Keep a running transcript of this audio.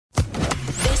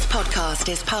podcast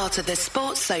is part of the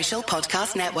Sports Social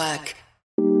Podcast Network.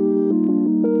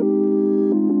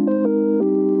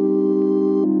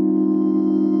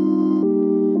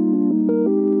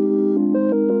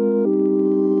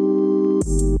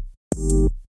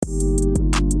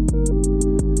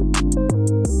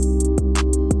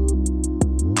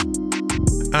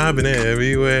 I've been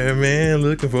everywhere, man,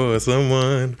 looking for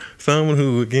someone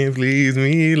who can please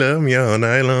me, love me all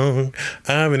night long.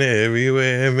 I've been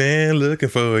everywhere, man, looking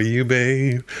for you,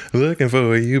 babe,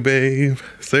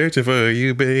 searching for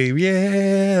you, babe,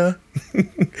 yeah.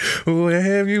 Where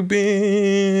have you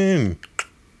been?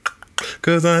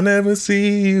 'Cause I never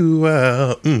see you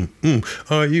out.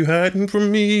 Are you hiding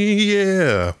from me?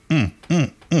 Yeah.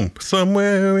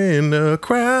 Somewhere in the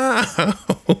crowd.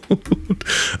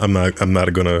 I'm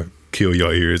not gonna kill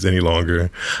your ears any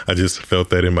longer. I just felt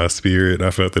that in my spirit.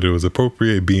 I felt that it was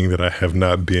appropriate, being that I have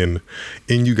not been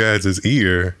in you guys'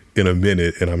 ear in a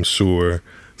minute, and I'm sure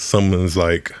someone's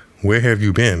like, where have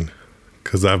you been?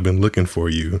 'Cause I've been looking for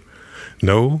you.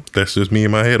 No, that's just me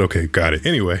in my head. Okay, got it.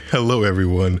 Anyway, hello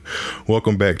everyone.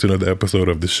 Welcome back to another episode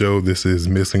of the show. This is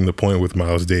Missing the Point with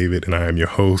Miles David, and I am your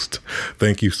host.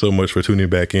 Thank you so much for tuning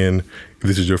back in. If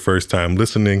this is your first time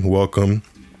listening, welcome.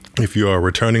 If you are a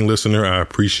returning listener, I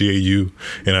appreciate you,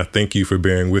 and I thank you for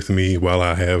bearing with me while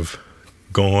I have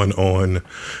gone on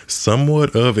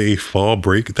somewhat of a fall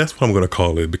break. That's what I'm going to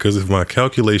call it, because if my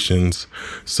calculations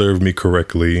serve me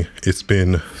correctly, it's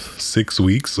been 6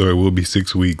 weeks, or it will be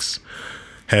 6 weeks,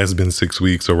 has been 6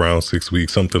 weeks, around 6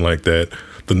 weeks, something like that.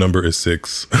 The number is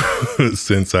 6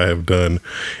 since I have done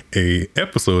a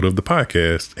episode of the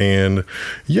podcast. And,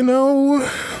 you know,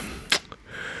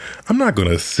 I'm not going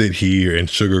to sit here and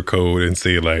sugarcoat and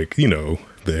say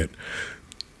that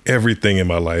everything in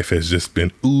my life has just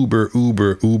been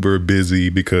uber busy,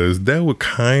 because that would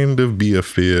kind of be a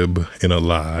fib and a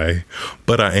lie.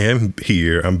 But I am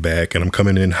here, I'm back, and I'm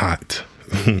coming in hot.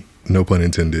 No pun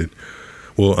intended.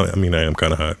 Well, I mean, I am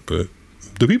kind of hot, but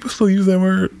do people still use that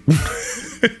word?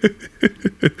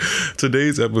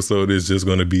 Today's episode is just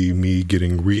going to be me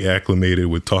getting reacclimated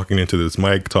with talking into this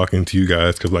mic, talking to you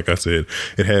guys, because like I said,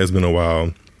 it has been a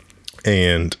while.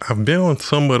 And I've been on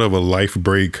somewhat of a life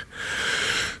break.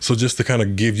 So just to kind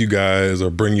of give you guys, or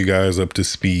bring you guys up to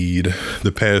speed,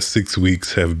 the past 6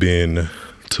 weeks have been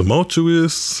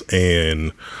tumultuous,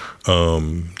 and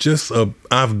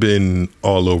I've been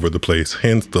all over the place,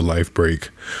 hence the life break.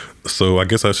 So I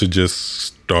guess I should just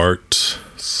start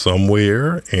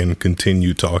somewhere and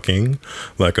continue talking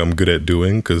like I'm good at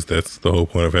doing, because that's the whole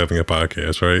point of having a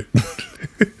podcast, right?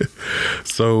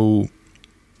 So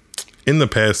in the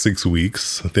past 6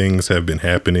 weeks, things have been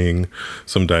happening.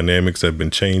 Some dynamics have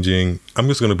been changing. I'm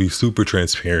just going to be super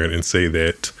transparent and say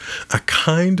that I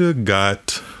kind of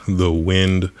got the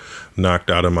wind knocked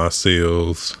out of my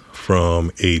sails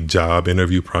from a job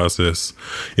interview process.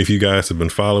 If you guys have been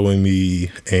following me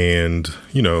and,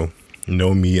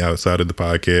 know me outside of the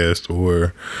podcast,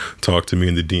 or talk to me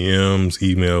in the DMs,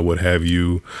 email, what have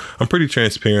you, I'm pretty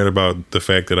transparent about the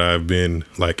fact that I've been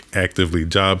actively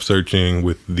job searching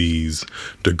with these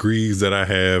degrees that I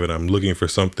have, and I'm looking for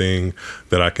something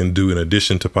that I can do in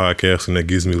addition to podcasting that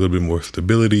gives me a little bit more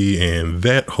stability. And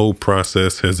that whole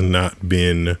process has not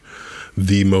been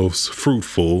the most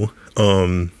fruitful.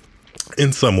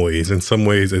 In some ways,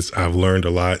 I've learned a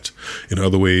lot. In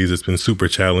other ways, it's been super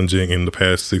challenging. In the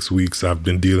past 6 weeks, I've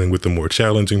been dealing with the more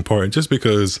challenging part, just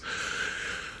because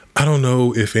I don't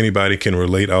know if anybody can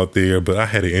relate out there, but I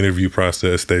had an interview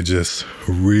process that just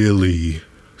really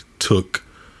took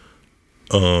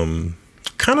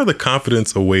kind of the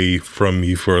confidence away from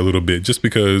me for a little bit, just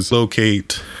because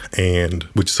which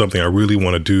is something I really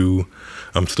want to do.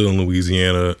 I'm still in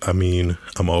Louisiana. I mean,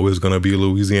 I'm always going to be a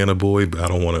Louisiana boy, but I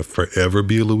don't want to forever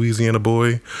be a Louisiana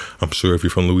boy. I'm sure if you're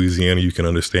from Louisiana, you can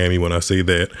understand me when I say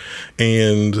that.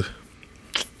 And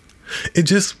it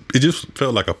just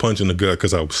felt like a punch in the gut,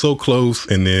 because I was so close,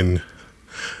 and then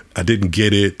I didn't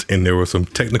get it, and there were some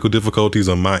technical difficulties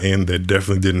on my end that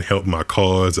definitely didn't help my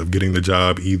cause of getting the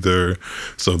job either.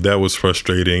 So that was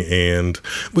frustrating. And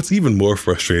what's even more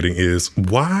frustrating is,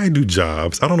 why do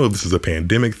jobs, I don't know if this is a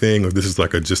pandemic thing, or this is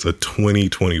just a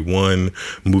 2021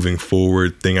 moving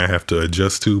forward thing I have to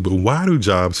adjust to, but why do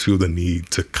jobs feel the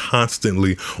need to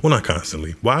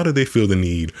why do they feel the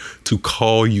need to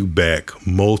call you back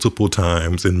multiple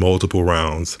times in multiple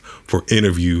rounds for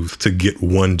interviews to get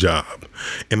one job?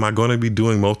 Am I going to be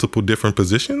doing multiple different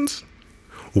positions?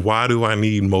 Why do I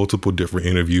need multiple different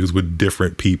interviews with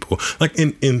different people?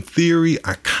 In theory,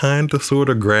 I kind of sort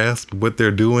of grasp what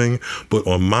they're doing. But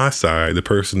on my side, the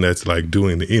person that's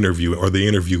doing the interview, or the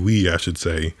interviewee, I should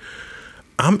say,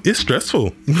 It's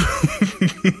stressful.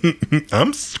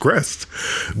 I'm stressed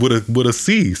with a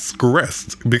C,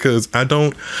 stressed, because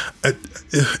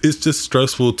it's just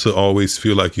stressful to always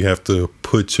feel like you have to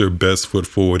put your best foot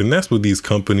forward. And that's what these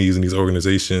companies and these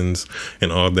organizations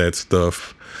and all that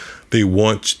stuff, they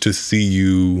want to see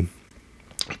you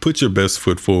put your best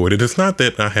foot forward. And it's not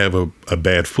that I have a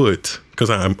bad foot, because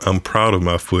I'm proud of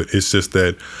my foot. It's just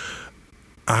that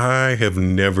I have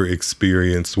never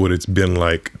experienced what it's been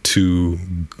like to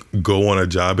go on a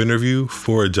job interview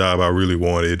for a job I really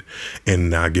wanted and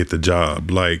not get the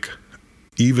job. Like,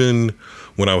 even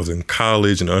when I was in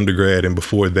college and undergrad and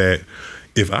before that,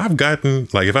 if I've gotten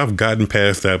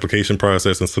past the application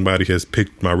process and somebody has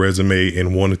picked my resume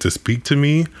and wanted to speak to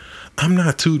me, I'm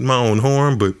not tooting my own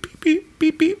horn, but beep,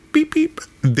 beep, beep, beep, beep.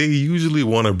 They usually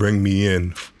want to bring me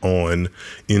into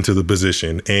the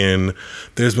position. And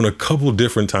there's been a couple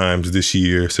different times this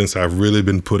year since I've really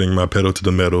been putting my pedal to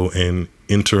the metal and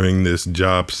entering this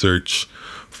job search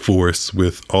force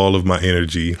with all of my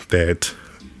energy that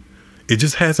it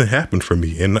just hasn't happened for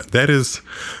me. And that is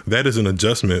an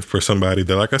adjustment for somebody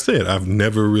that, like I said, I've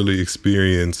never really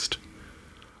experienced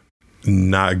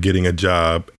not getting a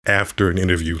job after an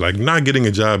interview, like not getting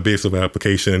a job based on an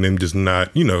application and them just not,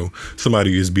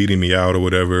 somebody is beating me out or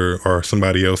whatever, or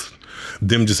somebody else,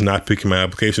 them just not picking my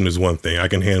application is one thing. I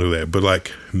can handle that. But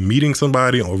like meeting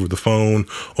somebody over the phone,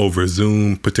 over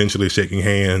Zoom, potentially shaking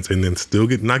hands, and then still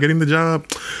not getting the job,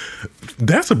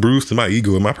 that's a bruise to my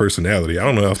ego and my personality. I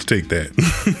don't know how to take that.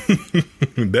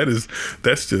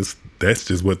 That's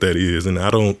just what that is. And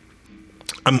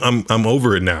I'm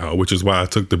over it now, which is why I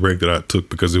took the break that I took,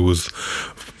 because it was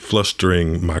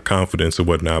flustering my confidence and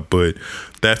whatnot. But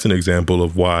that's an example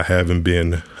of why I haven't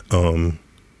been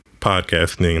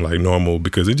podcasting like normal,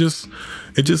 because it just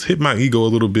hit my ego a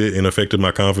little bit and affected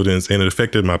my confidence, and it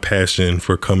affected my passion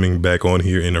for coming back on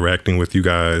here, interacting with you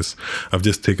guys. I've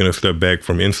just taken a step back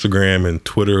from Instagram and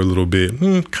Twitter a little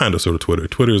bit, kind of sort of Twitter.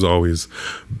 Twitter's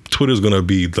going to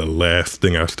be the last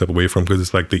thing I step away from, because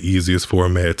it's like the easiest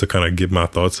format to kind of get my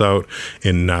thoughts out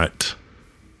and not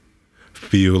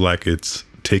feel like it's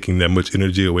taking that much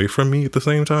energy away from me at the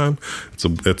same time.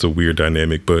 That's a weird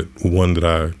dynamic, but one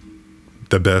that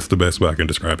the best way I can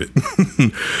describe it.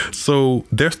 So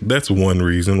that's one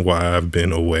reason why I've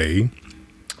been away,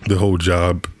 the whole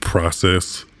job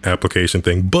process application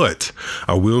thing. But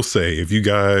I will say, if you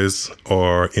guys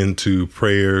are into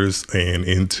prayers and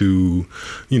into,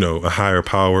 a higher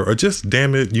power, or just,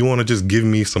 damn it, you want to just give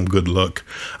me some good luck,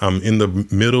 I'm in the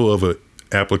middle of a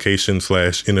application /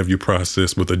 interview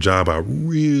process with a job I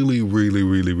really, really,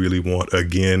 really, really want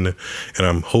again. And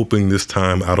I'm hoping this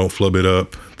time I don't flub it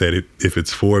up, that if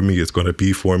it's for me, it's going to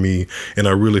be for me. And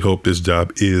I really hope this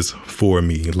job is for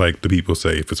me. Like the people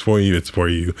say, if it's for you, it's for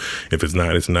you. If it's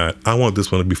not, it's not. I want this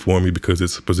one to be for me, because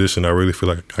it's a position I really feel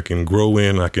like I can grow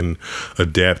in. I can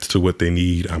adapt to what they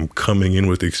need. I'm coming in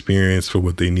with experience for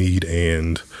what they need.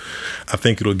 And I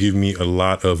think it'll give me a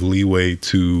lot of leeway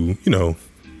to,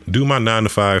 do my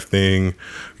 9-to-5 thing,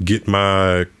 get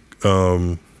my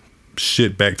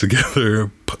shit back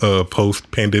together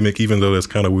post-pandemic, even though that's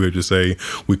kind of weird to say.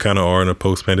 We kind of are in a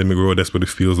post-pandemic world. That's what it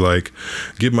feels like.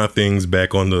 Get my things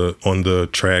back on the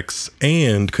tracks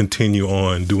and continue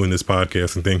on doing this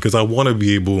podcasting thing, because I want to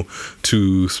be able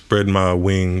to spread my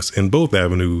wings in both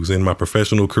avenues, in my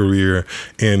professional career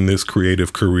and this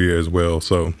creative career as well.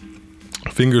 So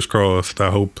fingers crossed.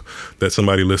 I hope that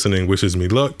somebody listening wishes me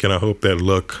luck, and I hope that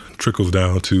luck trickles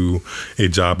down to a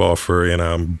job offer, and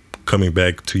I'm coming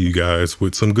back to you guys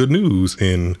with some good news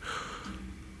in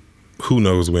who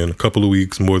knows when, a couple of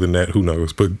weeks, more than that, who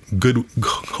knows, but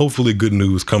hopefully good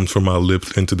news comes from my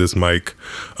lips into this mic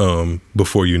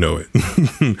before you know it.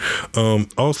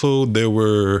 Also,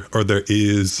 there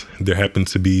happened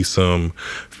to be some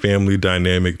family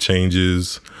dynamic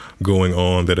changes going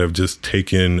on that have just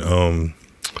taken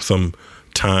some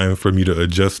time for me to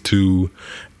adjust to.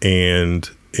 And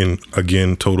in,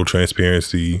 again, total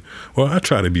transparency, well, I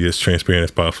try to be as transparent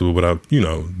as possible without,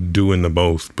 doing the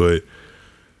most. But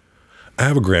I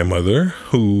have a grandmother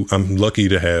who, I'm lucky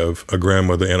to have a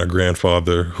grandmother and a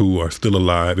grandfather who are still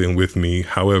alive and with me.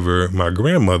 However, my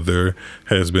grandmother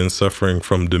has been suffering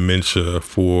from dementia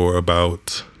for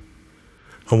about,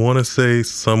 I want to say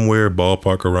somewhere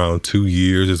ballpark around 2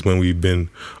 years is when we've been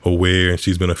aware, and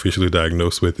she's been officially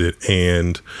diagnosed with it.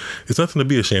 And it's nothing to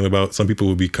be ashamed about. Some people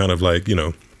would be kind of like,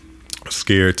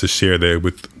 scared to share that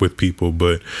with people,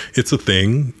 but it's a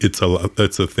thing. It's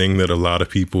a thing that a lot of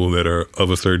people that are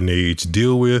of a certain age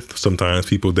deal with. Sometimes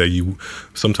people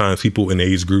in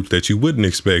age groups that you wouldn't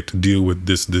expect deal with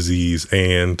this disease,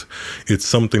 and it's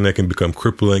something that can become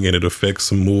crippling, and it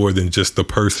affects more than just the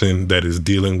person that is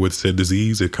dealing with said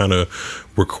disease. It kind of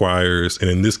requires, and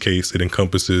in this case, it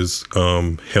encompasses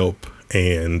help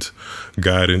and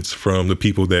guidance from the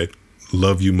people that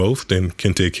love you most and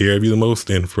can take care of you the most.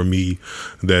 And for me,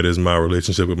 that is my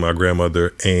relationship with my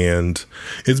grandmother. And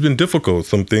it's been difficult.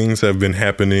 Some things have been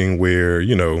happening where,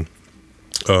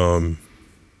 the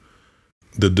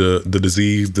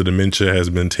disease, the dementia has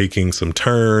been taking some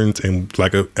turns, and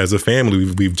as a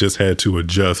family, we've just had to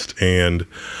adjust, and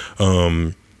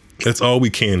that's all we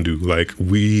can do. Like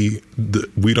we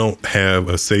don't have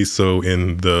a say so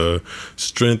in the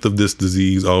strength of this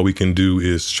disease. All we can do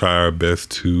is try our best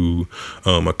to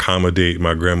accommodate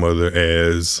my grandmother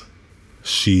as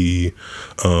she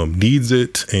needs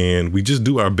it, and we just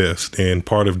do our best. And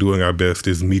part of doing our best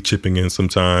is me chipping in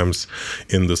sometimes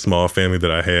in the small family that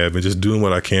I have, and just doing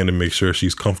what I can to make sure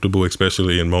she's comfortable,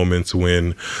 especially in moments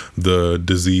when the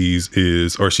disease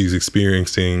she's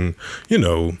experiencing,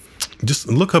 just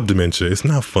look up dementia. It's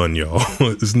not fun, y'all.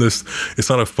 It's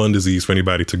not a fun disease for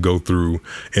anybody to go through.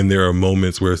 And there are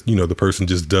moments where, the person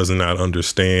just does not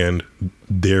understand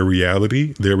their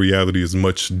reality. Their reality is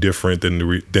much different than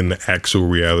the actual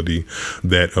reality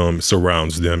that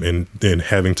surrounds them. And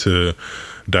having to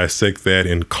dissect that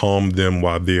and calm them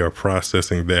while they are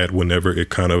processing that whenever it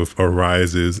kind of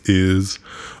arises is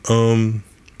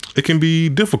it can be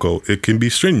difficult. It can be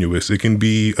strenuous. It can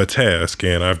be a task.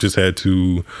 And I've just had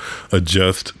to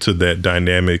adjust to that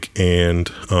dynamic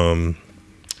and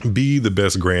be the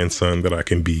best grandson that I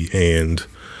can be. And,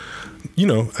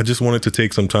 I just wanted to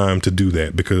take some time to do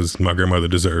that because my grandmother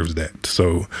deserves that.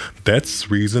 So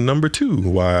that's reason number 2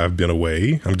 why I've been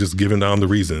away. I'm just giving down the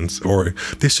reasons. Or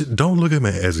don't look at me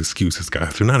as excuses,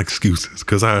 guys. They're not excuses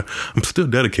because I'm still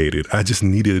dedicated. I just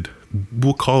needed,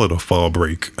 we'll call it a fall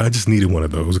break. I just needed one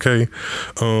of those, okay?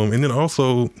 And then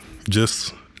also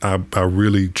just I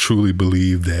really truly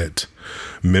believe that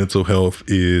mental health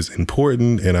is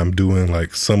important, and I'm doing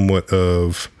like somewhat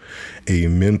of a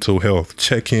mental health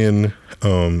check-in.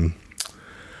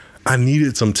 I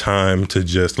needed some time to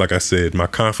just, like I said, my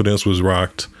confidence was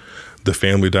rocked. The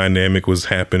family dynamic was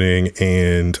happening,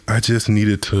 and I just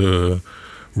needed to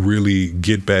really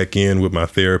get back in with my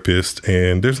therapist.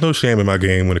 And there's no shame in my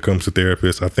game when it comes to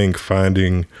therapists. I think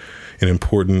finding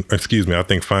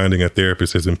a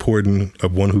therapist is important,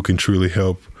 of one who can truly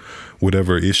help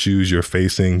whatever issues you're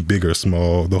facing, big or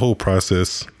small. The whole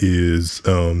process is,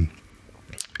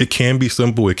 it can be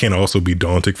simple. It can also be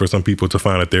daunting for some people to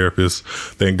find a therapist.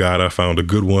 Thank God I found a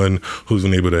good one who's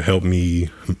been able to help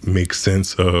me make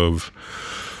sense of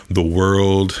the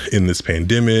world in this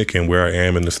pandemic and where I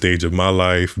am in the stage of my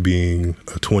life, being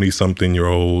a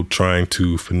 20-something-year-old trying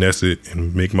to finesse it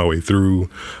and make my way through.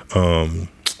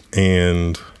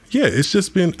 And yeah, it's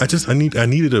just been, I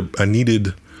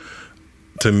needed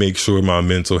to make sure my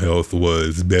mental health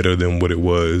was better than what it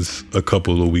was a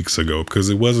couple of weeks ago, because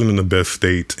it wasn't in the best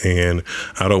state. And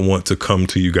I don't want to come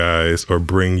to you guys or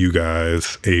bring you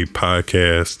guys a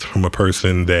podcast from a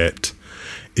person that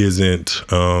isn't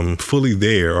fully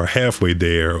there or halfway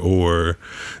there, or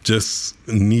just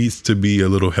needs to be a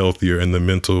little healthier in the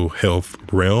mental health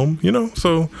realm,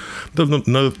 So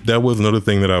that was another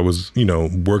thing that I was,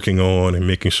 working on and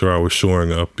making sure I was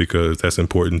shoring up, because that's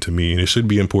important to me and it should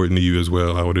be important to you as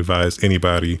well. I would advise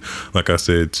anybody, like I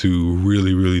said, to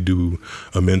really, really do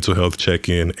a mental health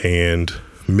check-in and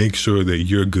make sure that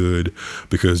you're good,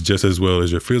 because just as well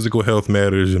as your physical health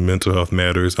matters, your mental health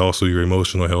matters, also your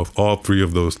emotional health. All 3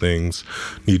 of those things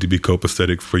need to be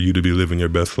copacetic for you to be living your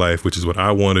best life, which is what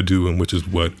I want to do and which is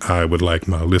what I would like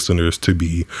my listeners to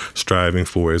be striving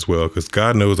for as well, because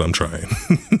God knows I'm trying.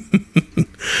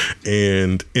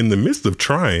 And in the midst of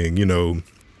trying,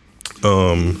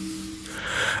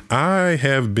 I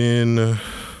have been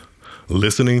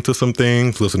listening to some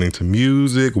things, listening to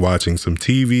music, watching some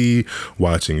TV,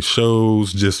 watching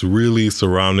shows, just really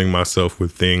surrounding myself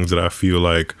with things that I feel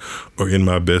like are in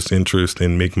my best interest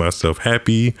and make myself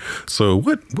happy. So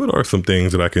what are some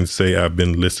things that I can say I've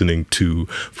been listening to?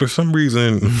 For some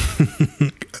reason,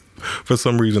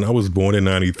 I was born in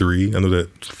 93. I know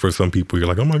that for some people, you're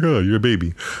like, oh my God, you're a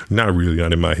baby. Not really,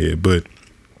 not in my head, but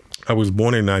I was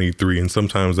born in 93, and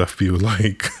sometimes I feel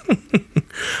like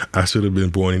I should have been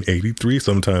born in 83,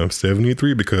 sometimes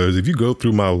 73, because if you go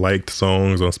through my liked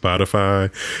songs on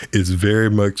Spotify, it's very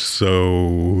much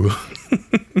so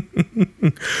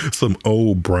Some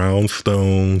old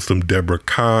Brownstone, some Deborah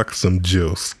Cox, some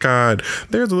Jill Scott.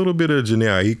 There's a little bit of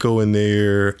Janae Aiko in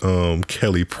there,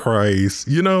 Kelly Price.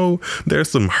 You know, there's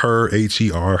some Her,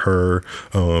 Her,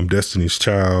 Destiny's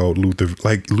Child, Luther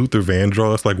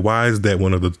Vandross. Like, why is that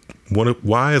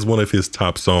why is one of his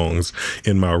top songs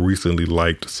in my recently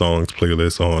liked songs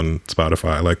playlist on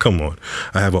Spotify? Like, come on.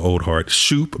 I have an old heart.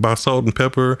 Shoop by Salt and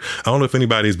Pepper. I don't know if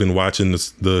anybody's been watching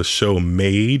the show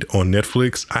Made on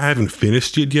Netflix. I haven't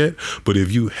finished it yet, but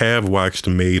if you have watched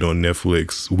Made on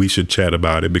Netflix, we should chat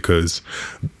about it, because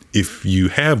if you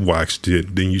have watched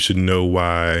it, then you should know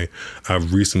why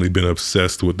I've recently been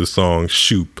obsessed with the song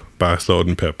Shoop by Salt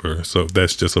and Pepper. So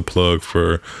that's just a plug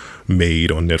for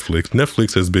Made on Netflix.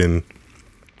 Netflix has been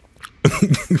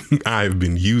I've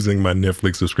been using my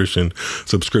Netflix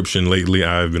subscription lately.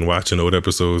 I've been watching old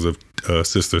episodes of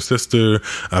Sister.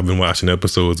 I've been watching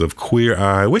episodes of Queer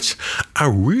Eye, which I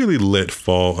really let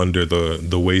fall under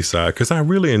the wayside, because I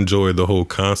really enjoy the whole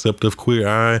concept of Queer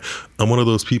Eye. I'm one of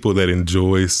those people that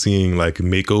enjoys seeing like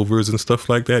makeovers and stuff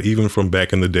like that, even from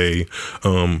back in the day,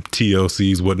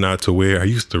 TLC's What Not to Wear. I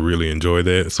used to really enjoy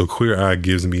that. So Queer Eye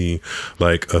gives me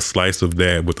like a slice of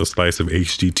that with a slice of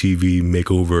HGTV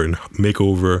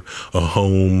makeover a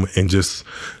home, and just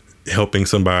helping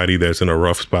somebody that's in a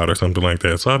rough spot or something like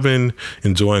that. So I've been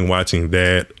enjoying watching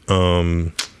that.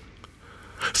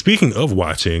 Speaking of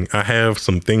watching, I have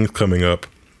some things coming up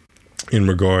in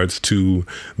regards to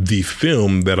the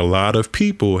film that a lot of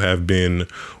people have been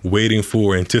waiting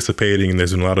for, anticipating.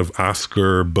 There's a lot of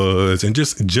Oscar buzz and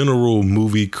just general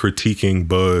movie critiquing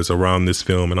buzz around this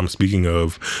film. And I'm speaking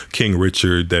of King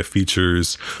Richard, that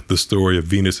features the story of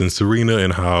Venus and Serena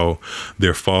and how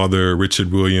their father,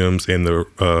 Richard Williams, and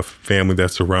the family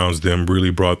that surrounds them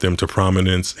really brought them to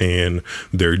prominence, and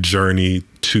their journey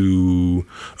to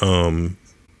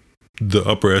the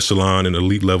upper echelon and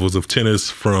elite levels of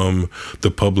tennis from the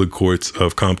public courts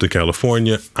of Compton,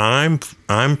 California. I'm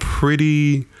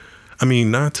pretty, I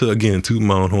mean, not to, again, toot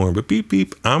my own horn, but beep,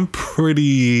 beep, I'm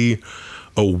pretty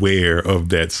aware of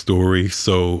that story.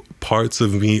 So parts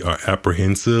of me are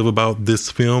apprehensive about this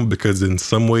film, because in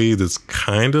some ways it's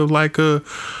kind of like a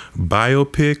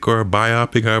biopic or a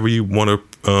biopic, however you want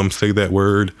to say that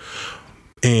word.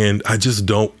 And I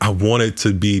want it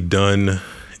to be done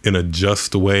in a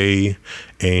just way,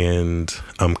 and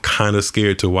I'm kind of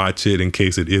scared to watch it in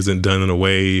case it isn't done in a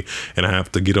way and I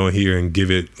have to get on here and give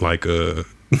it like a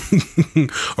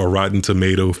a Rotten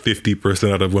Tomato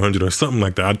 50% out of 100 or something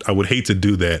like that. I would hate to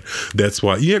do that. That's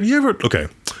why you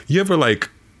ever like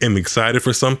am excited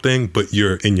for something, but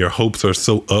your hopes are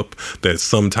so up that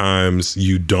sometimes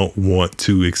you don't want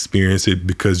to experience it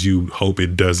because you hope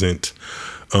it doesn't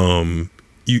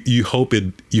you hope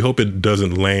it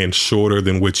doesn't land shorter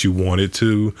than what you want it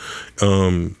to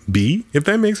be, if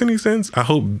that makes any sense. I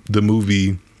hope the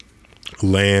movie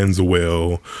lands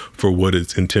well for what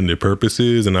its intended purpose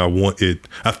is, and I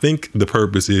think the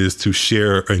purpose is to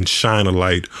share and shine a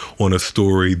light on a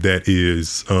story that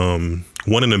is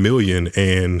one in a million,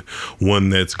 and one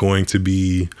that's going to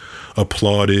be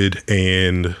applauded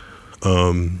and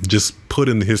just put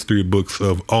in the history books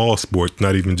of all sports,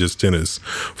 not even just tennis,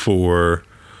 for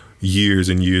years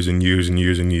and years and years and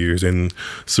years and years. And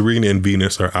Serena and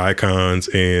Venus are icons,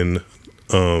 and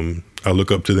I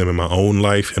look up to them in my own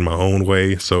life, in my own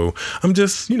way. So I'm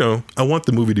just, I want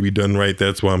the movie to be done right.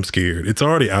 That's why I'm scared. It's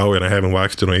already out and I haven't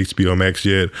watched it on HBO Max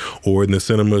yet or in the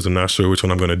cinemas. I'm not sure which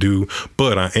one I'm going to do,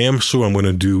 but I am sure I'm going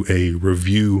to do a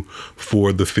review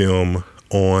for the film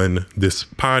on this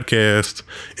podcast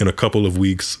in a couple of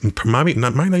weeks. Might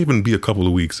not even be a couple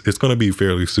of weeks. It's going to be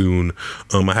fairly soon.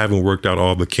 I haven't worked out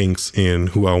all the kinks in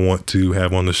who I want to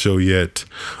have on the show yet.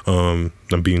 I'm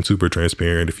being super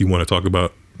transparent. If you want to talk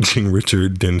about King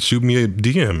Richard, then shoot me a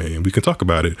DM and we can talk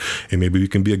about it, and maybe we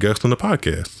can be a guest on the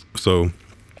podcast. So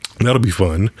that'll be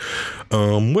fun.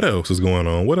 What else is going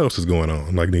on?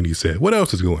 Like Nene said, what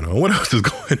else is going on?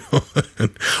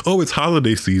 Oh, it's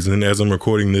holiday season. As I'm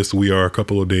recording this, we are a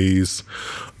couple of days.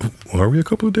 Are we a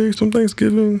couple of days from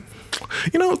Thanksgiving?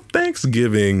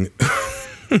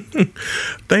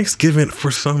 Thanksgiving, for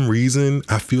some reason,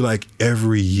 I feel like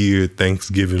every year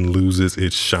Thanksgiving loses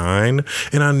its shine.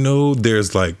 And I know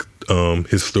there's like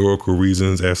historical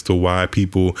reasons as to why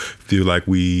people feel like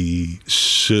we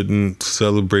shouldn't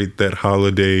celebrate that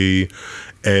holiday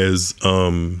as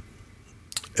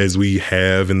we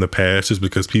have in the past, just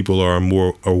because people are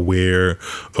more aware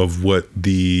of what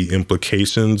the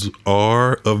implications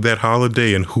are of that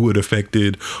holiday and who it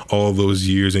affected all those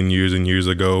years and years and years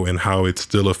ago, and how it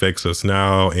still affects us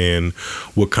now, and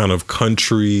what kind of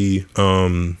country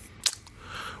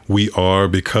we are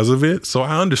because of it. So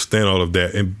I understand all of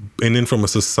that. And then from a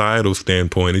societal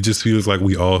standpoint, it just feels like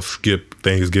we all skip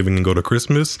Thanksgiving and go to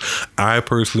Christmas. I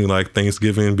personally like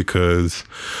Thanksgiving because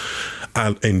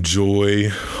I enjoy,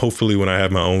 hopefully when I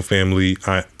have my own family,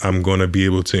 I'm going to be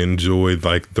able to enjoy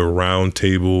like the round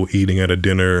table, eating at a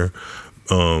dinner,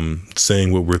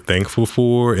 saying what we're thankful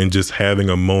for, and just having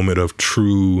a moment of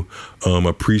true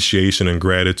appreciation and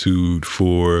gratitude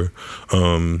for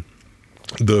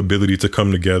the ability to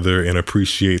come together and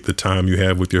appreciate the time you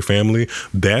have with your family.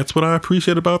 That's what I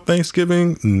appreciate about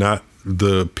Thanksgiving, not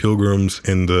the pilgrims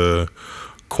and the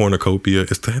cornucopia.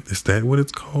 Is that what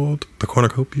it's called? The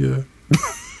cornucopia?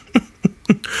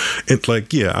 It's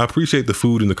like, yeah, I appreciate the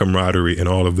food and the camaraderie and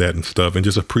all of that and stuff, and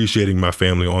just appreciating my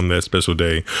family on that special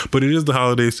day. But it is the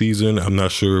holiday season. I'm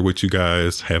not sure what you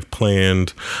guys have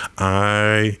planned.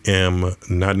 I am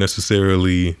not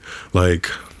necessarily like,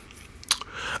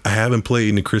 I haven't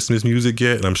played any Christmas music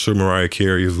yet, and I'm sure Mariah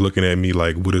Carey is looking at me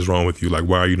like, what is wrong with you? Like,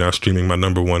 why are you not streaming my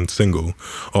number one single?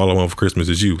 All I Want for Christmas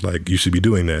Is You. Like, you should be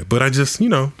doing that. But I just,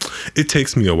 it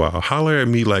takes me a while. Holler at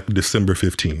me like December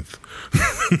 15th.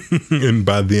 And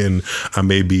by then, I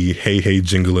may be hey,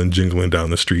 jingling down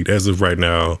the street. As of right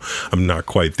now, I'm not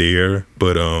quite there.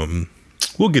 But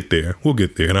we'll get there.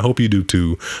 And I hope you do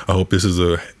too. I hope this is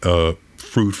a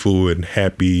fruitful and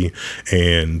happy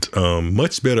and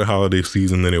much better holiday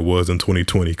season than it was in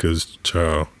 2020, because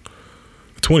child,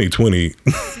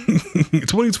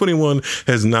 2021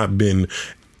 has not been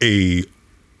a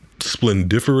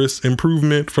splendiferous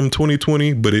improvement from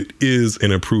 2020, but it is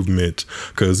an improvement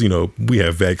because we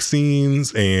have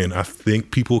vaccines, and I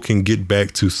think people can get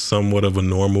back to somewhat of a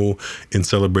normal in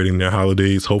celebrating their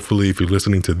holidays. Hopefully, if you're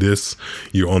listening to this,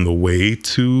 you're on the way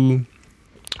to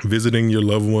visiting your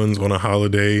loved ones on a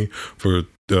holiday for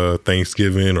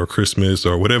Thanksgiving or Christmas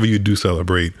or whatever you do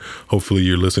celebrate. Hopefully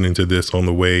you're listening to this on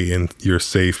the way and you're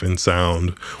safe and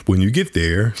sound when you get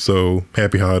there. So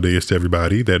happy holidays to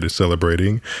everybody that is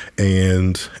celebrating.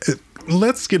 And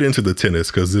let's get into the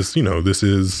tennis, because this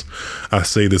podcast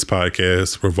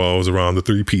revolves around the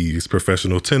 3 Ps: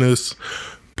 professional tennis,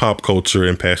 pop culture,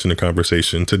 and passionate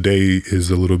conversation. Today is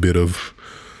a little bit of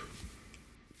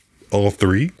all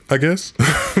 3, I guess,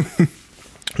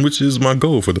 which is my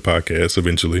goal for the podcast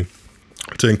eventually,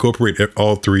 to incorporate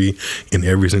all 3 in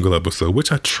every single episode,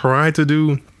 which I try to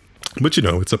do. But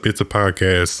it's a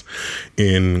podcast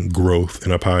in growth,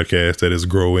 and a podcast that is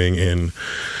growing, and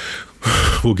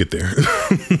we'll get there.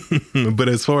 But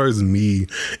as far as me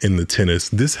in the tennis,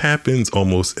 this happens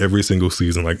almost every single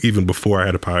season. Like even before I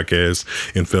had a podcast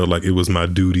and felt like it was my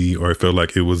duty, or it felt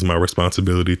like it was my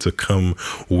responsibility to come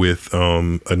with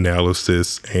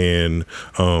analysis and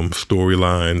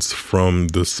storylines from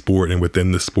the sport and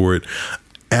within the sport.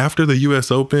 After the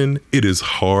US Open, it is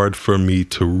hard for me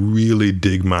to really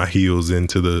dig my heels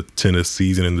into the tennis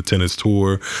season and the tennis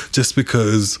tour, just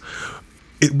because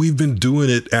we've been doing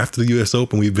it after the US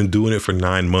Open. We've been doing it for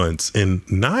 9 months, and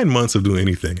 9 months of doing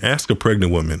anything. Ask a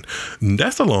pregnant woman.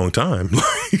 That's a long time.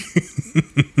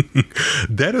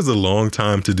 That is a long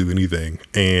time to do anything.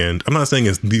 And I'm not saying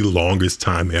it's the longest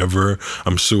time ever.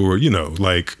 I'm sure,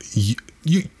 like you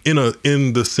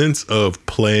in the sense of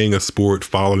playing a sport,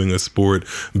 following a sport,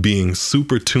 being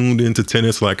super tuned into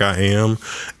tennis like I am,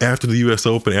 after the US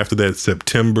Open, after that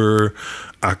September,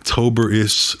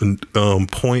 October-ish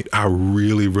point, I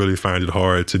really find it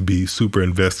hard to be super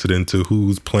invested into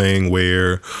who's playing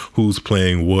where, who's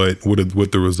playing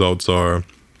what the results are.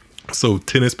 So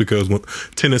tennis becomes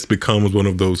one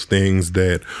of those things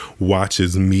that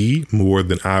watches me more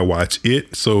than I watch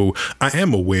it. So I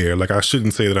am aware. Like, I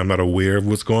shouldn't say that I'm not aware of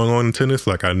what's going on in tennis.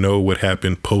 Like, I know what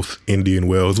happened post Indian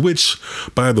Wells, which,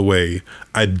 by the way,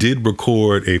 I did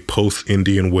record a post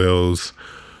Indian Wells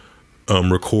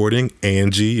recording.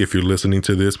 Angie, if you're listening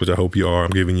to this, which I hope you are, I'm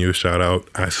giving you a shout out.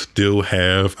 I still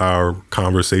have our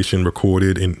conversation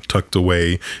recorded and tucked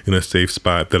away in a safe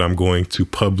spot that I'm going to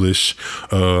publish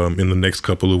in the next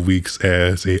couple of weeks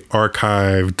as a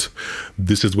archived,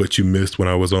 this is what you missed when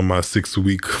I was on my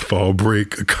 6-week fall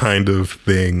break kind of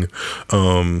thing.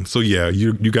 So yeah,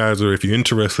 you guys are, if you're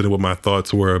interested in what my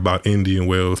thoughts were about Indian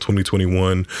Wells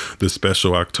 2021, the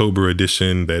special October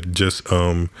edition that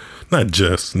not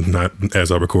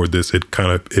as I record this,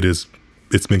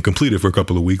 it's been completed for a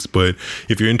couple of weeks. But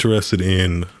if you're interested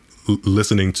in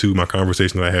listening to my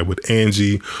conversation that I had with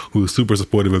Angie, who is super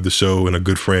supportive of the show and a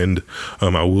good friend,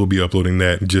 I will be uploading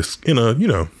that just in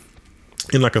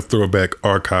like a throwback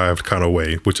archived kind of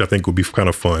way, which I think will be kind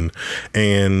of fun.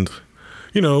 And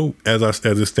as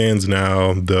it stands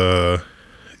now,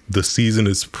 the season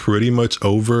is pretty much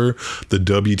over. The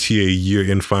WTA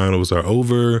year-end finals are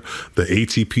over. The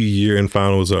ATP year-end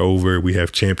finals are over. We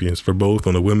have champions for both.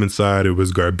 On the women's side, it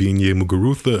was Garbine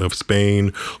Muguruza of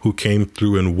Spain, who came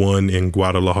through and won in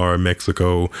Guadalajara,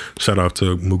 Mexico. Shout out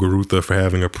to Muguruza for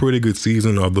having a pretty good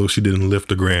season, although she didn't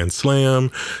lift a Grand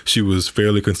Slam. She was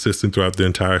fairly consistent throughout the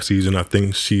entire season. I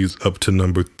think she's up to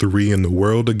number 3 in the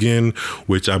world again,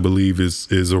 which I believe is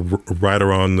right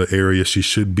around the area she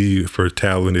should be for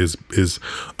talent, is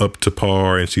up to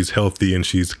par, and she's healthy and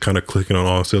she's kind of clicking on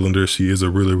all cylinders. She is a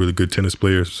really, really good tennis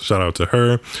player. Shout out to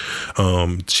her.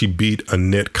 She beat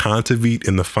Annette Kontaveit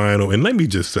in the final. And let me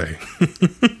just say,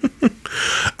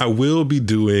 I will be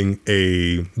doing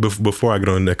before I get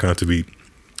on Annette Kontaveit,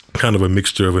 kind of a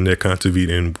mixture of Annette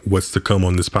Kontaveit and what's to come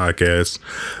on this podcast.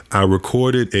 I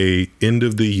recorded a end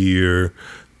of the year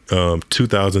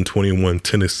 2021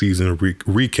 tennis season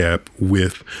recap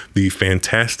with the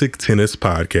Fantastic Tennis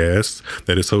podcast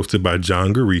that is hosted by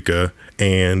John Garica,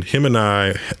 and him and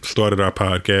I started our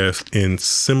podcast in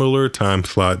similar time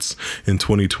slots in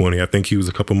 2020. I think he was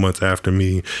a couple months after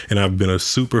me, and I've been a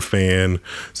super fan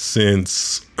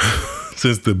since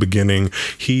the beginning.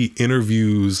 He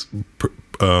interviews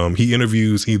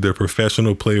either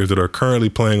professional players that are currently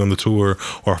playing on the tour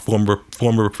or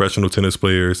former professional tennis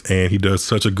players, and he does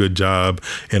such a good job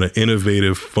and an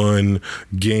innovative, fun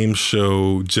game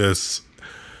show. Just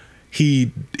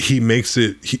he makes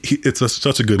it. It's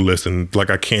such a good listen.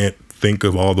 Like, I can't think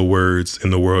of all the words in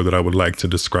the world that I would like to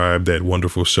describe that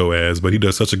wonderful show as, but he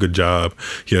does such a good job.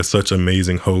 He has such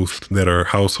amazing hosts that are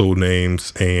household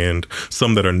names and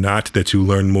some that are not, that you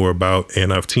learn more about.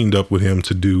 And I've teamed up with him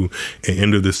to do an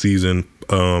end of the season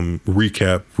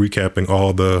recapping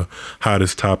all the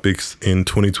hottest topics in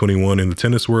 2021 in the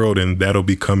tennis world, and that'll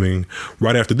be coming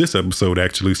right after this episode,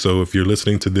 actually. So if you're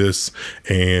listening to this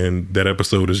and that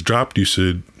episode is dropped, you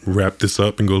should wrap this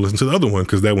up and go listen to the other one,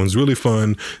 because that one's really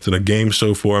fun. It's in a game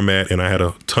show format, and I had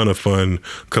a ton of fun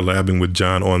collabing with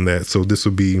John on that. So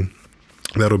that'll be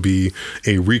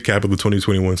a recap of the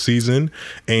 2021 season.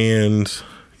 And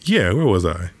yeah, where was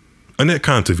I? Annette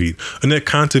Kontaveit. Annette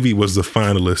Kontaveit was the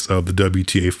finalist of the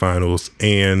WTA finals,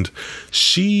 and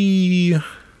she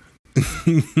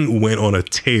went on a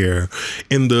tear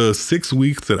in the 6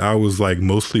 weeks that I was like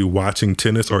mostly watching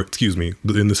tennis, or excuse me,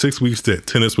 in the 6 weeks that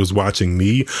tennis was watching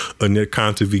me. Annette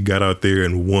Kontaveit got out there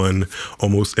and won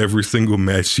almost every single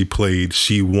match she played.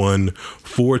 She won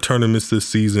 4 tournaments this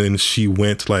season. She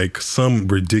went like some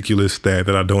ridiculous stat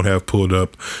that I don't have pulled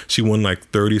up. She won like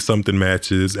 30 something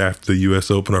matches after the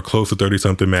US Open, or close to 30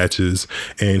 something matches,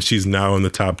 and she's now in the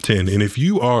top 10. And if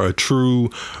you are a true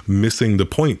missing the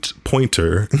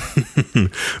pointer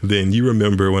then you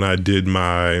remember when I did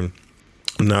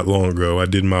not long ago, I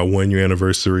did my 1 year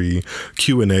anniversary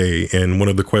Q&A, and one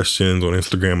of the questions on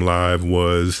Instagram Live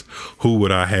was, who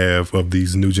would I have of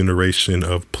these new generation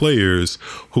of players?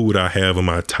 Who would I have on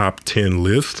my top 10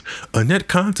 list? Annette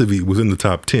Kontaveit was in the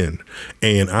top 10.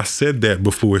 And I said that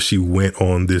before she went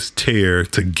on this tear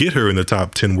to get her in the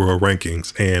top 10 world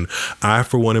rankings. And I,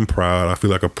 for one, am proud. I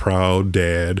feel like a proud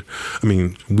dad. I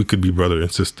mean, we could be brother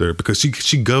and sister, because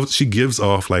she gives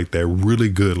off like that really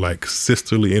good, like,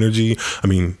 sisterly energy. I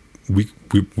mean,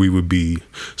 we would be,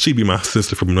 she'd be my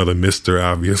sister from another mister,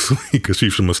 obviously, because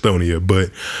she's from Estonia, but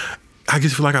I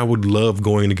just feel like I would love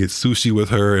going to get sushi with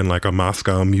her and like a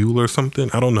Moscow Mule or something.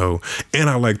 I don't know. And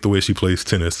I like the way she plays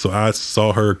tennis. So I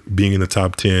saw her being in the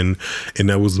top 10, and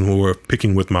that was more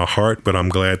picking with my heart, but I'm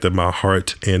glad that my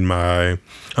heart and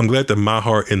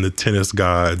the tennis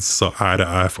gods saw eye to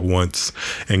eye for once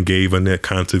and gave Annette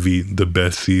Kontaveit the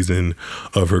best season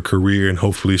of her career. And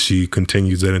hopefully she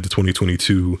continues that into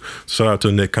 2022. Shout out to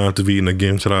Annette Kontaveit. And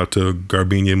again, shout out to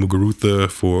Garbine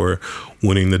Muguruza for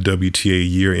winning the WTA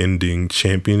year-ending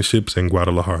championships in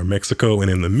Guadalajara, Mexico. And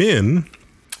in the men,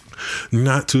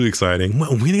 not too exciting.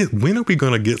 Well, when are we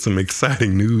going to get some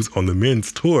exciting news on the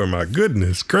men's tour? My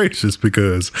goodness gracious,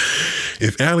 because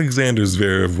if Alexander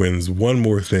Zverev wins one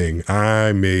more thing,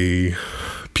 I may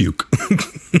puke.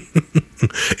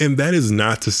 And that is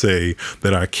not to say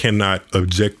that I cannot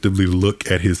objectively look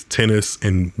at his tennis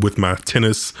and with my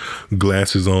tennis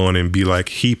glasses on and be like,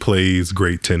 he plays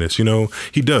great tennis. You know,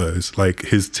 he does. Like,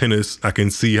 his tennis, I can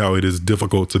see how it is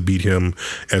difficult to beat him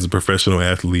as a professional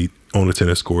athlete on a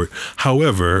tennis court.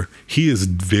 However, he is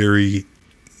very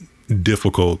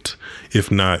difficult,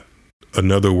 if not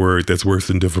another word that's worse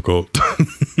than difficult,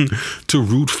 to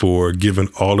root for, given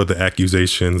all of the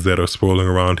accusations that are swirling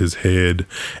around his head.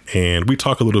 And we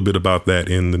talk a little bit about that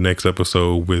in the next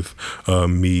episode with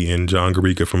me and John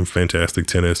Garriga from Fantastic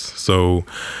Tennis. So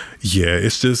yeah,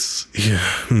 it's just,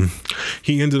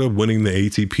 he ended up winning the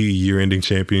ATP year-ending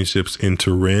championships in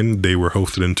Turin. They were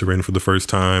hosted in Turin for the first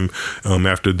time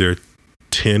after their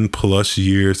 10 plus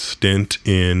year stint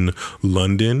in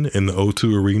London in the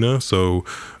O2 Arena. So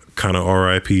kind of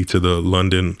RIP to the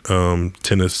London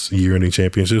tennis year-ending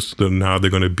championships. So now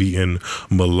they're going to be in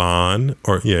Milan,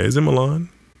 is it Milan?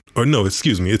 Or no,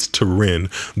 excuse me, it's Turin,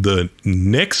 the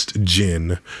next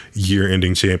gen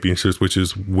year-ending championships, which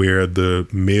is where the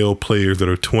male players that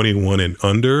are 21 and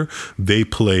under, they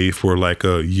play for like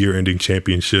a year-ending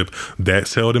championship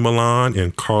that's held in Milan,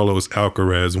 and Carlos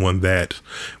Alcaraz won that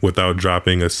without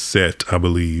dropping a set, I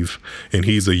believe. And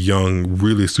he's a young,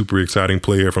 really super exciting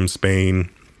player from Spain.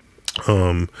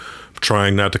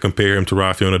 Trying not to compare him to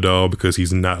Rafael Nadal because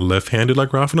he's not left-handed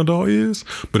like Rafael Nadal is,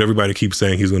 but everybody keeps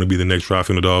saying he's going to be the next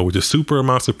Rafael Nadal, which is super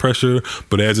amounts of pressure.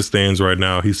 But as it stands right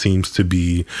now, he seems to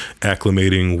be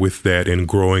acclimating with that and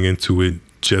growing into it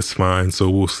just fine. So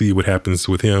we'll see what happens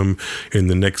with him in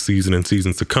the next season and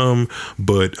seasons to come.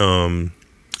 But the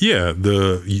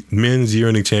men's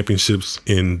year-ending championships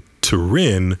in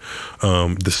Turin,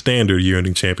 the standard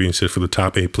year-ending championship for the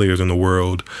top 8 players in the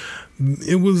world,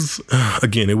 it was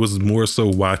more so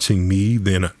watching me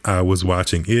than I was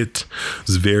watching it.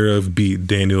 Zverev beat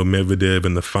Daniil Medvedev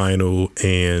in the final,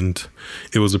 and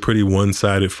it was a pretty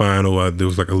one-sided final. There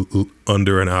was like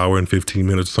under an hour and 15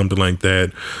 minutes, something like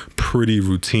that. Pretty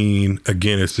routine.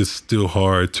 Again, it's just still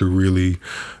hard to really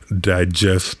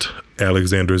digest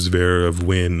Alexander Zverev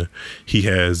when he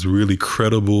has really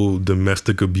credible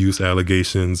domestic abuse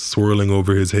allegations swirling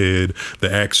over his head.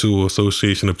 The actual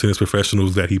Association of Tennis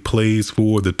Professionals that he plays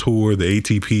for, the tour, the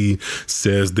ATP,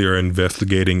 says they're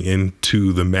investigating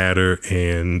into the matter.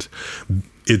 And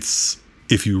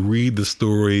if you read the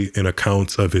story and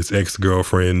accounts of his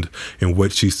ex-girlfriend and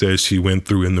what she says she went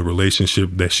through in the relationship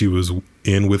that she was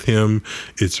in with him,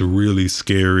 it's really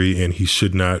scary, and he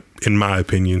should not, in my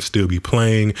opinion, still be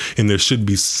playing. And there should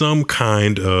be some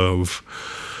kind of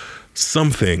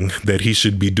something that he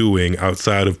should be doing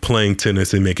outside of playing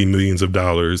tennis and making millions of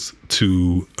dollars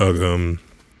to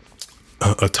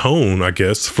atone, I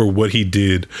guess, for what he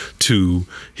did to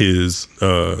his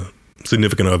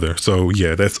significant other. So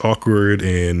yeah, that's awkward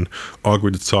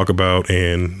to talk about,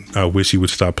 and I wish he would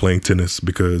stop playing tennis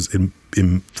because it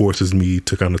forces me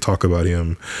to kind of talk about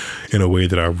him in a way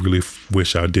that I really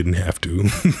wish I didn't have to.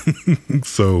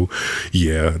 So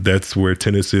yeah, that's where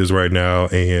tennis is right now,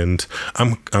 and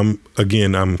I'm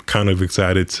kind of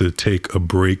excited to take a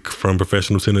break from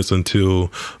professional tennis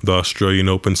until the Australian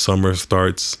Open summer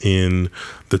starts in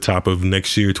the top of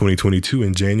next year, 2022,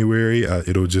 in January.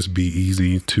 It'll just be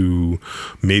easy to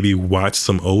maybe watch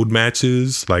some old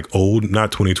matches, like old,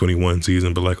 not 2021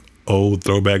 season, but like old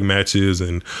throwback matches,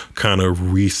 and kind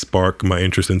of re-spark my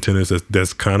interest in tennis.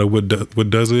 That's kind of what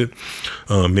does it.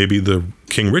 Maybe the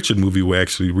King Richard movie will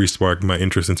actually re-spark my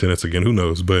interest in tennis again. Who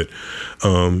knows? But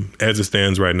as it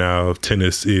stands right now,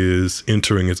 tennis is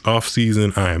entering its off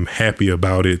season. I am happy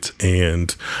about it,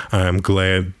 and I'm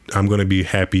glad. I'm going to be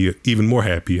happy, even more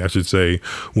happy, I should say,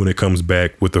 when it comes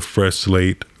back with a fresh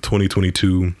slate,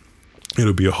 2022.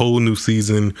 It'll be a whole new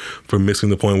season for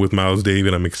Missing the Point with Miles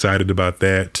Davis. I'm excited about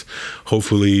that.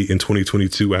 Hopefully in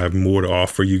 2022, I have more to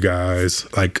offer you guys,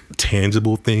 like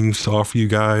tangible things to offer you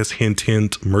guys. Hint,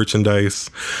 hint, merchandise.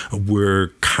 We're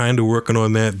kind of working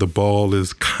on that. The ball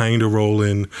is kind of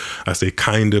rolling. I say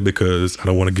kind of because I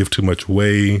don't want to give too much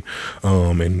away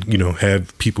and,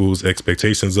 have people's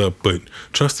expectations up. But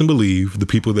trust and believe, the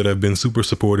people that have been super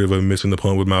supportive of Missing the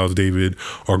Point with Miles Davis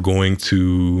are going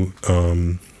to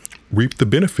reap the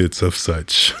benefits of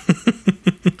such,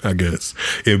 I guess,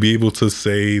 and be able to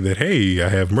say that, hey, I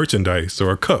have merchandise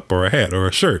or a cup or a hat or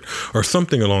a shirt or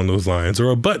something along those lines, or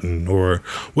a button or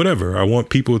whatever. I want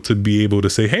people to be able to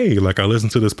say, hey, like, I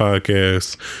listened to this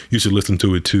podcast, you should listen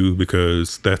to it too,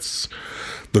 because that's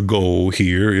the goal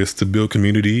here, is to build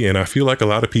community. And I feel like a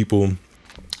lot of people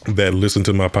that listen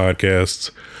to my podcasts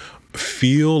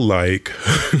feel like,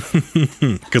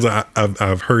 because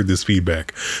I've heard this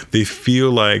feedback, they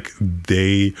feel like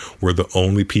they were the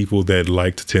only people that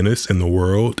liked tennis in the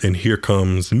world, and here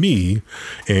comes me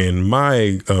and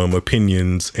my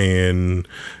opinions and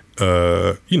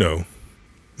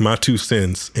my 2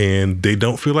 cents, and they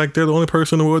don't feel like they're the only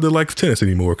person in the world that likes tennis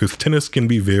anymore, because tennis can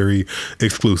be very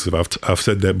exclusive. I've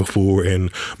said that before,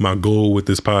 and my goal with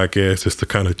this podcast is to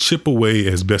kind of chip away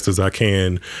as best as I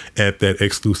can at that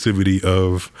exclusivity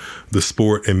of the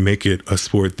sport and make it a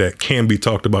sport that can be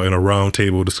talked about in a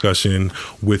roundtable discussion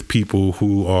with people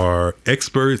who are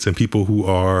experts and people who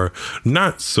are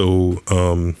not so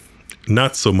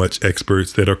much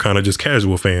experts, that are kind of just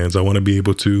casual fans. I want to be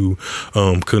able to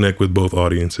connect with both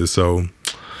audiences. So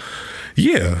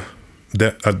yeah,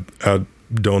 that I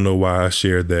don't know why I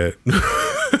shared that,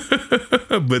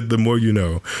 but the more you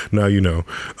know, now you know.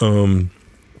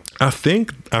 I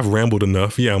think I've rambled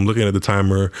enough. Yeah, I'm looking at the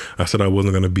timer. I said I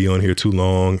wasn't going to be on here too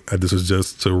long. This was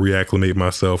just to reacclimate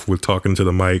myself with talking to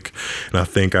the mic, and I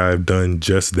think I've done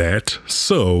just that.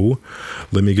 So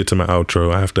let me get to my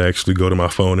outro. I have to actually go to my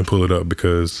phone and pull it up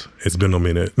because it's been a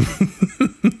minute.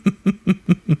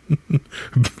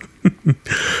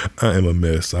 I am a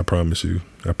mess. I promise you.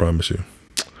 I promise you.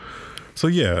 So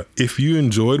yeah, if you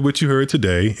enjoyed what you heard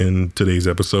today in today's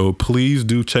episode, please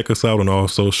do check us out on all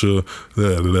social.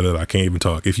 I can't even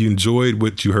talk. If you enjoyed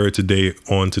what you heard today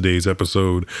on today's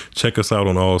episode, check us out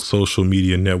on all social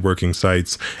media networking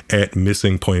sites at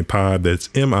Missing Point Pod. That's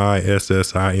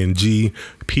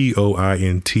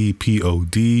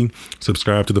MissingPointPod.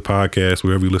 Subscribe to the podcast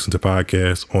wherever you listen to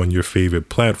podcasts on your favorite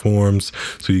platforms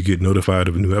so you get notified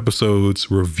of new episodes.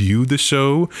 Review the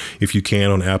show if you can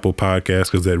on Apple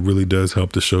Podcasts, because that really does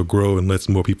help the show grow and lets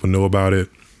more people know about it.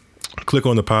 Click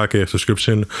on the podcast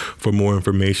description for more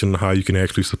information on how you can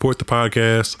actually support the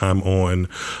podcast. I'm on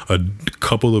a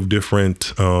couple of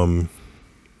different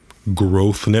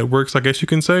growth networks, I guess you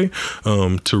can say,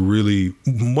 to really,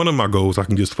 one of my goals, I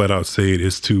can just flat out say it,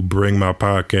 is to bring my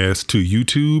podcast to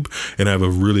YouTube and have a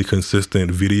really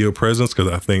consistent video presence,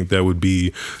 because I think that would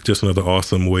be just another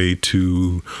awesome way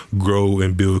to grow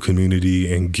and build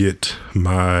community and get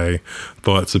my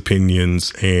thoughts,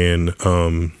 opinions, and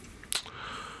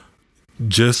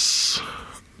just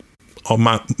all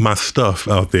my stuff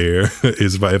out there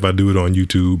is if I do it on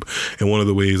YouTube. And one of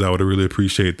the ways I would really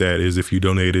appreciate that is if you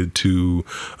donated to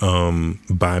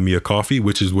buy me a coffee,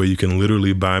 which is where you can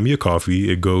literally buy me a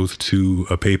coffee. It goes to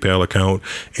a PayPal account,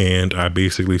 and I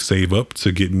basically save up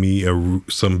to get me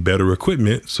some better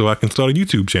equipment so I can start a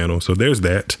YouTube channel. So there's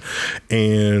that.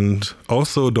 And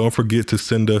also, don't forget to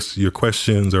send us your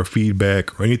questions or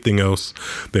feedback or anything else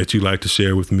that you'd like to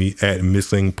share with me at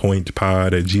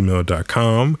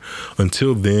missingpointpod@gmail.com.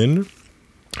 Until then,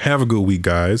 have a good week,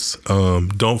 guys.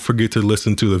 Don't forget to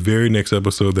listen to the very next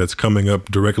episode that's coming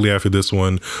up directly after this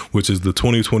one, which is the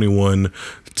 2021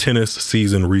 tennis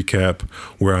season recap,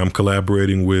 where I'm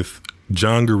collaborating with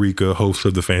John Garica, host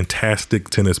of the Fantastic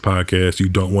Tennis Podcast. You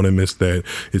don't want to miss that.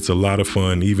 It's a lot of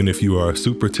fun. Even if you are a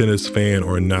super tennis fan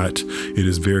or not, it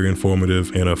is very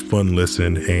informative and a fun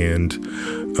listen. And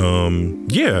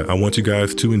yeah, I want you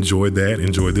guys to enjoy that.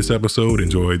 Enjoy this episode.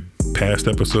 Enjoy past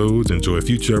episodes. Enjoy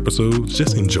future episodes.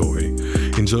 Just enjoy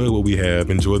what we have.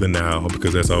 Enjoy the now,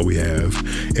 because that's all we have.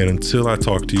 And until I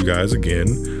talk to you guys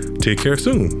again, take care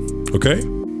soon. Okay?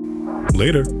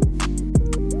 Later.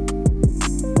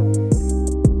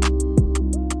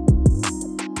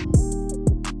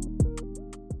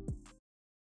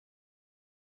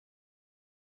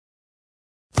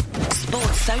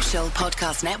 Sports Social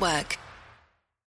Podcast Network.